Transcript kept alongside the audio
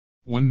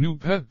When new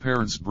pet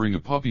parents bring a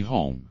puppy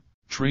home,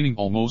 training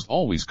almost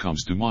always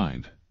comes to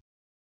mind.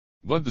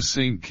 But the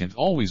same can't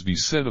always be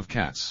said of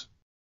cats.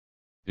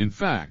 In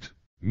fact,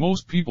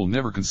 most people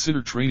never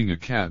consider training a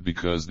cat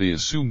because they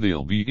assume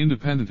they'll be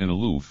independent and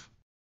aloof.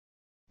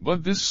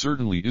 But this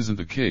certainly isn't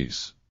the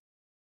case.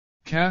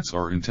 Cats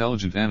are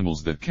intelligent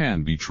animals that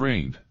can be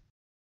trained.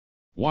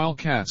 While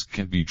cats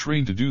can't be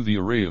trained to do the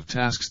array of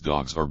tasks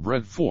dogs are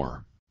bred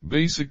for,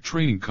 basic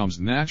training comes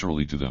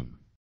naturally to them.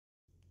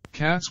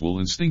 Cats will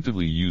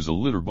instinctively use a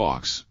litter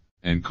box,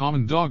 and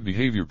common dog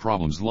behavior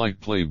problems like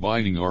play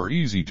biting are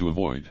easy to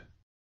avoid.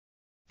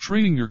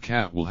 Training your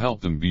cat will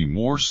help them be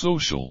more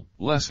social,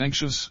 less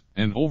anxious,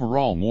 and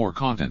overall more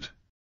content.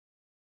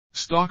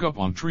 Stock up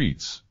on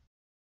treats.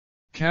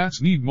 Cats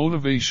need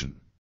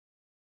motivation.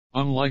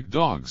 Unlike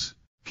dogs,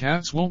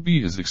 cats won't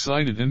be as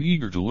excited and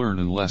eager to learn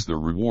unless their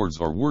rewards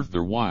are worth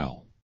their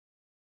while.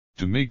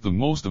 To make the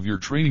most of your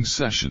training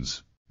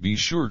sessions, be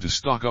sure to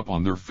stock up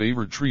on their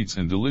favorite treats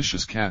and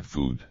delicious cat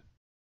food.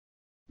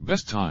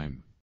 Best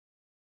time.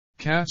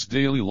 Cats'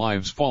 daily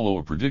lives follow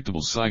a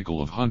predictable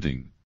cycle of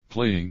hunting,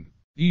 playing,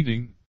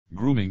 eating,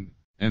 grooming,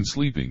 and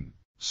sleeping,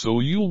 so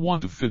you'll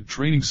want to fit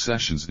training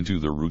sessions into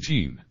their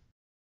routine.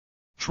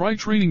 Try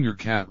training your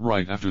cat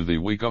right after they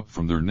wake up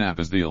from their nap,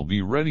 as they'll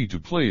be ready to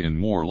play and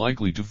more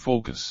likely to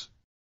focus.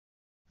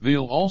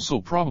 They'll also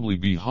probably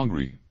be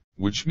hungry,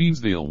 which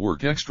means they'll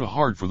work extra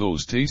hard for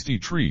those tasty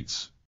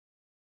treats.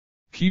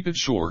 Keep it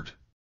short.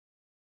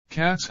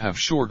 Cats have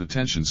short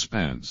attention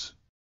spans.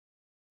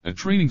 A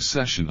training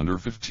session under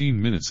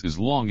 15 minutes is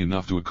long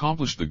enough to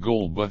accomplish the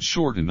goal but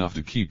short enough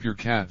to keep your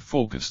cat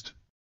focused.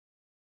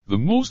 The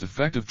most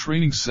effective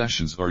training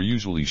sessions are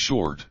usually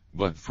short,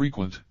 but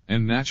frequent,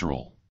 and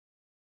natural.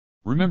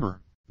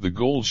 Remember, the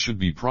goal should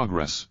be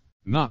progress,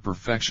 not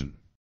perfection.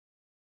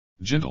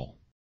 Gentle.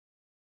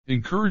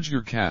 Encourage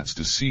your cats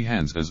to see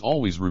hands as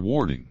always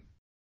rewarding.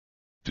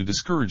 To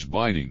discourage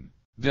biting,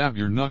 dab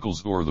your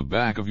knuckles or the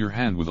back of your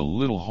hand with a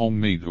little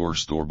homemade or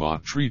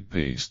store-bought treat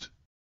paste.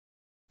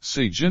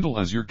 Say gentle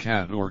as your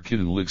cat or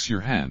kitten licks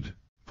your hand,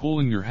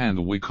 pulling your hand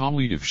away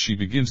calmly if she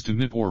begins to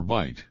nip or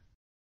bite.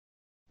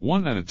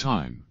 One at a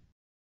time.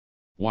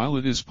 While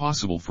it is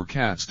possible for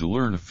cats to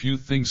learn a few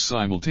things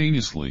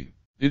simultaneously,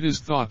 it is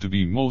thought to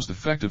be most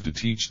effective to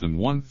teach them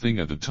one thing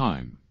at a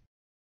time.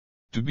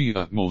 To be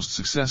utmost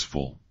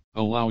successful,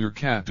 allow your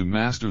cat to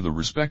master the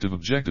respective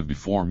objective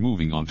before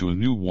moving on to a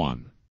new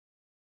one.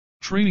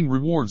 Training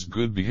rewards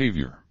good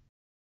behavior.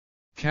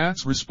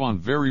 Cats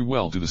respond very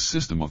well to the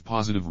system of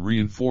positive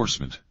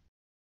reinforcement.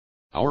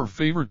 Our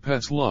favorite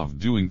pets love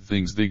doing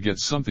things they get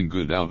something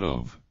good out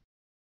of.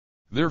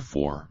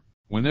 Therefore,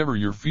 whenever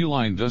your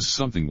feline does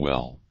something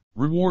well,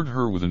 reward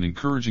her with an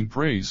encouraging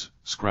praise,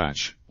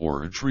 scratch,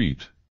 or a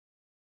treat.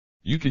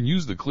 You can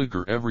use the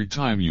clicker every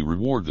time you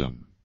reward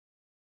them.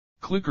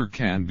 Clicker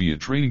can be a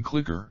training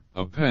clicker,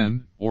 a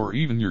pen, or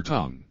even your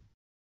tongue.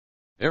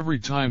 Every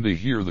time they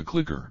hear the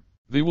clicker,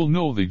 they will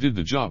know they did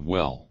the job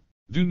well.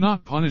 Do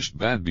not punish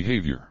bad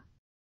behavior.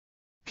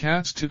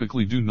 Cats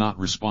typically do not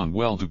respond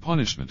well to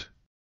punishment.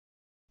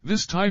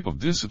 This type of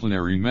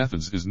disciplinary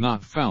methods is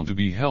not found to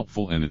be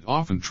helpful and it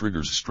often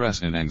triggers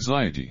stress and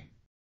anxiety.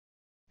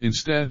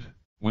 Instead,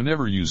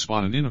 whenever you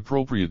spot an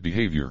inappropriate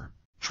behavior,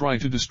 try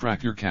to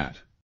distract your cat.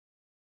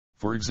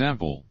 For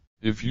example,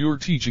 if you're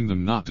teaching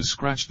them not to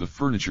scratch the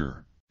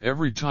furniture,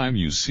 every time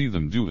you see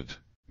them do it,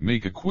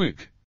 make a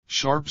quick,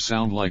 sharp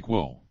sound like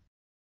whoa.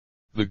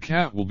 The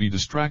cat will be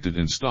distracted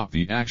and stop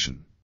the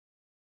action.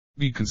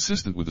 Be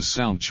consistent with the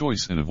sound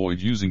choice and avoid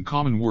using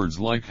common words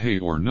like hey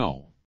or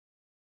no.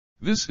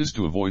 This is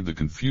to avoid the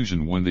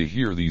confusion when they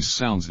hear these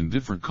sounds in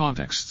different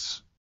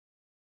contexts.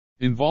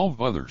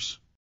 Involve others.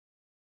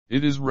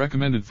 It is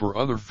recommended for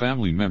other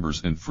family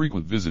members and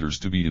frequent visitors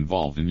to be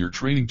involved in your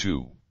training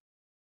too.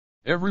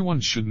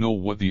 Everyone should know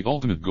what the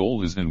ultimate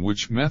goal is and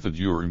which method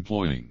you're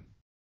employing.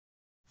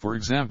 For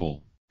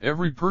example,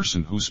 every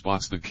person who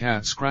spots the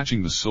cat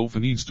scratching the sofa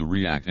needs to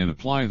react and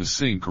apply the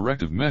same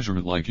corrective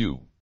measurement like you.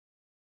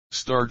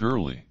 Start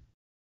early.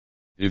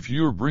 If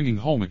you're bringing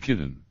home a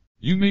kitten,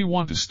 you may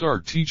want to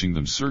start teaching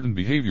them certain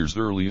behaviors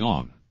early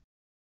on.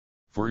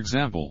 For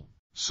example,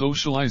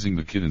 socializing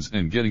the kittens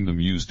and getting them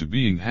used to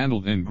being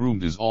handled and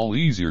groomed is all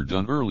easier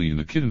done early in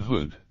the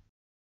kittenhood.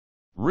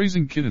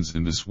 Raising kittens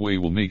in this way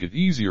will make it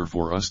easier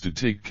for us to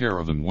take care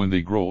of them when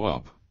they grow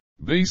up.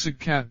 Basic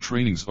cat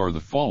trainings are the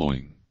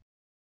following.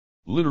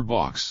 Litter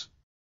box.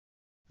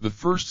 The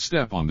first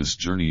step on this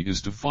journey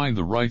is to find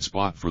the right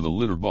spot for the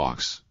litter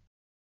box.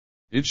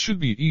 It should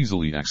be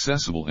easily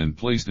accessible and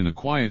placed in a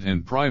quiet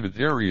and private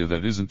area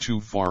that isn't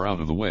too far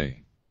out of the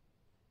way.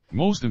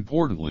 Most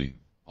importantly,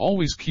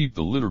 always keep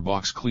the litter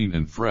box clean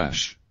and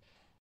fresh.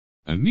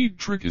 A neat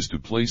trick is to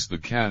place the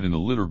cat in the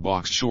litter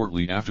box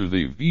shortly after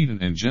they've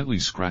eaten and gently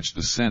scratch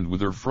the sand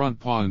with their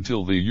front paw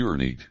until they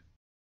urinate.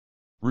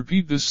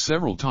 Repeat this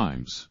several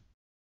times.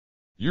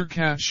 Your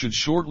cat should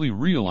shortly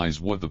realize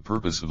what the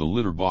purpose of the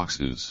litter box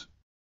is.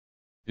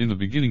 In the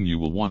beginning you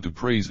will want to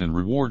praise and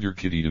reward your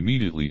kitty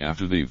immediately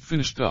after they've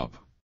finished up.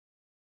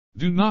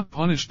 Do not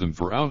punish them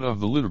for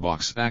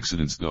out-of-the-litter-box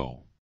accidents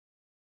though.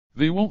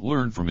 They won't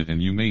learn from it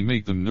and you may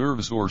make them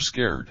nervous or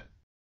scared.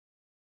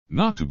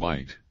 Not to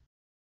bite.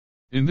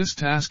 In this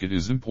task it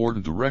is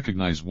important to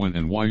recognize when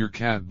and why your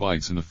cat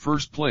bites in the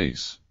first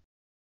place.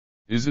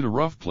 Is it a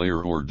rough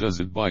player or does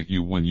it bite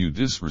you when you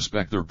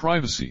disrespect their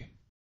privacy?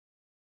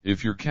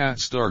 If your cat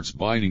starts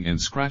biting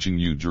and scratching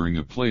you during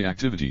a play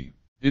activity,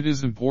 it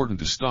is important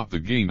to stop the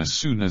game as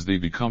soon as they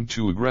become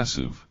too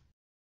aggressive.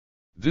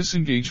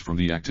 Disengage from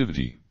the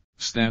activity,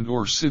 stand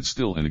or sit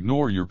still and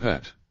ignore your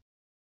pet.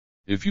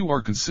 If you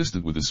are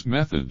consistent with this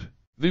method,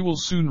 they will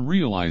soon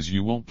realize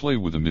you won't play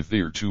with them if they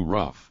are too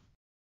rough.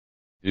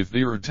 If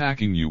they are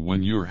attacking you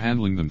when you're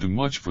handling them too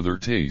much for their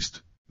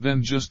taste,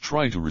 then just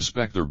try to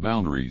respect their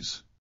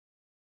boundaries.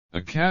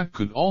 A cat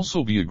could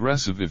also be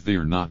aggressive if they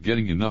are not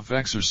getting enough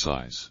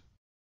exercise.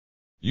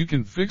 You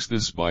can fix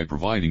this by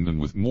providing them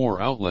with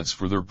more outlets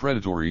for their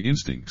predatory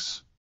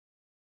instincts.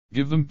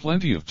 Give them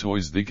plenty of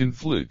toys they can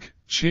flick,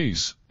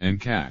 chase,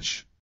 and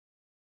catch.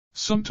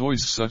 Some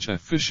toys such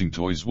as fishing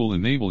toys will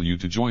enable you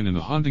to join in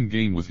a hunting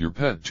game with your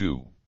pet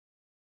too.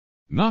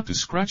 Not to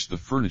scratch the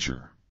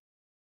furniture.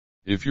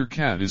 If your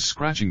cat is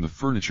scratching the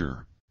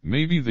furniture,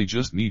 maybe they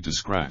just need to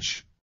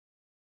scratch.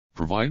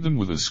 Provide them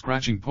with a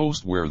scratching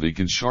post where they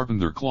can sharpen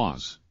their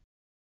claws.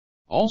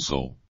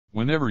 Also,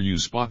 whenever you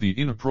spot the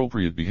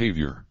inappropriate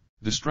behavior,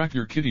 distract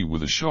your kitty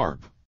with a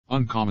sharp,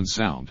 uncommon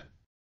sound.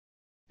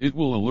 It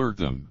will alert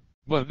them,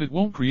 but it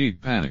won't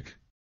create panic.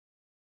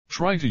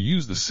 Try to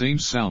use the same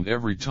sound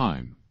every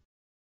time.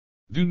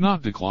 Do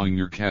not declawing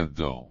your cat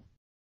though.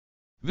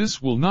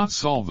 This will not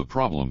solve the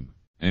problem,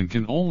 and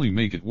can only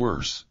make it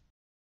worse.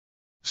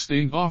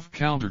 Staying off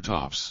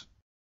countertops.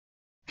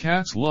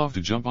 Cats love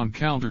to jump on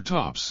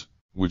countertops,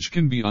 which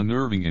can be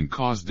unnerving and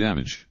cause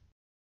damage.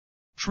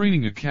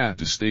 Training a cat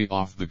to stay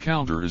off the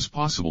counter is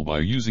possible by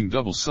using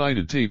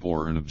double-sided tape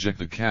or an object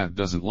the cat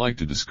doesn't like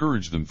to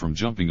discourage them from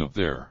jumping up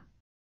there.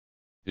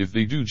 If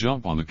they do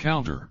jump on the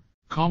counter,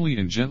 calmly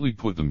and gently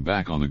put them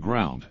back on the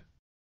ground.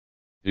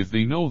 If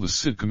they know the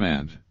sit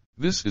command,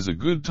 this is a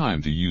good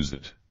time to use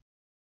it.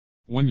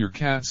 When your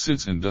cat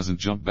sits and doesn't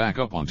jump back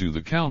up onto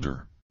the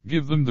counter,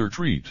 give them their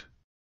treat.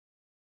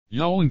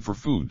 Yowling for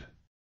food.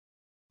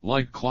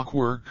 Like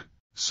clockwork,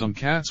 some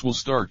cats will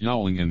start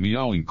yowling and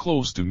meowing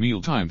close to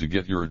mealtime to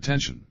get your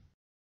attention.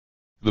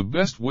 The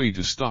best way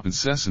to stop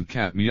incessant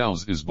cat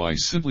meows is by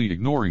simply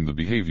ignoring the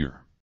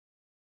behavior.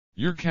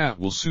 Your cat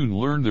will soon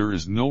learn there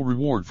is no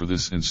reward for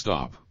this and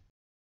stop.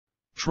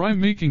 Try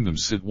making them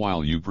sit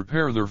while you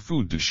prepare their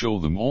food to show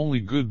them only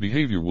good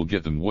behavior will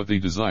get them what they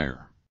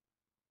desire.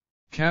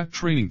 Cat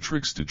training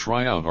tricks to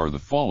try out are the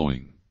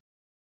following.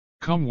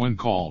 Come when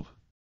called.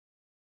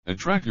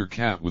 Attract your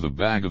cat with a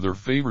bag of their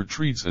favorite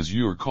treats as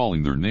you are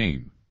calling their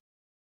name.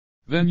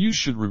 Then you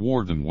should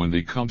reward them when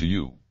they come to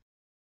you.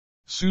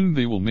 Soon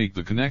they will make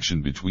the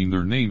connection between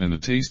their name and a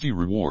tasty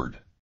reward.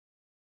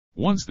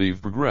 Once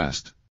they've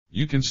progressed,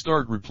 you can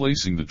start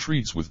replacing the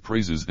treats with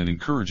praises and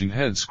encouraging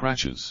head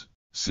scratches.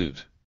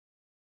 Sit.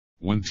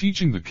 When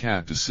teaching the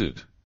cat to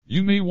sit,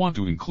 you may want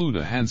to include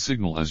a hand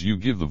signal as you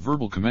give the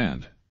verbal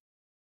command.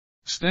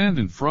 Stand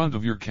in front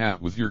of your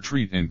cat with your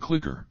treat and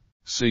clicker.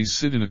 Say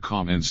sit in a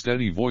calm and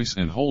steady voice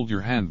and hold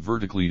your hand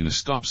vertically in a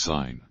stop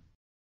sign.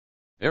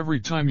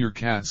 Every time your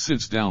cat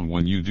sits down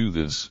when you do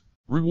this,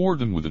 reward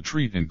them with a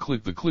treat and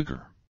click the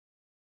clicker.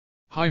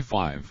 High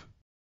five.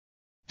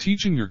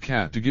 Teaching your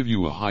cat to give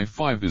you a high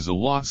five is a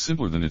lot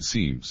simpler than it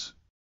seems.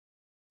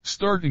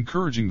 Start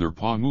encouraging their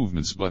paw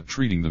movements but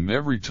treating them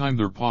every time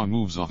their paw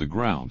moves off the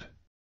ground.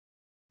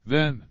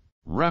 Then,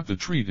 wrap the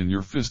treat in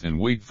your fist and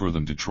wait for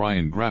them to try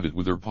and grab it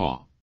with their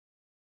paw.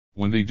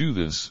 When they do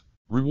this,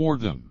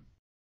 reward them.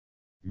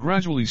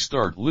 Gradually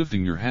start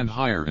lifting your hand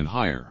higher and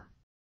higher.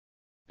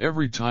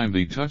 Every time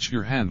they touch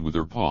your hand with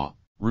their paw,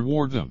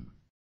 reward them.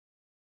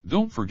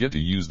 Don't forget to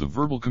use the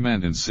verbal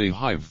command and say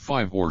high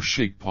five or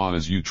shake paw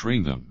as you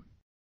train them.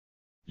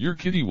 Your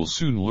kitty will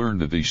soon learn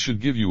that they should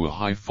give you a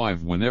high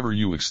five whenever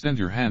you extend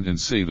your hand and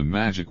say the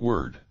magic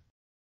word.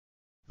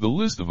 The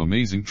list of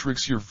amazing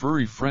tricks your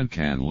furry friend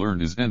can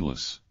learn is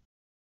endless.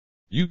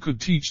 You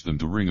could teach them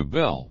to ring a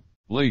bell,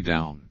 lay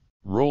down,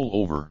 roll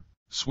over,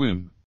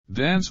 swim,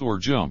 dance or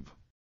jump.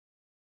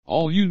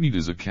 All you need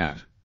is a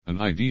cat,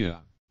 an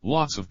idea,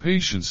 lots of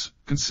patience,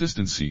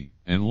 consistency,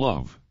 and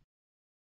love.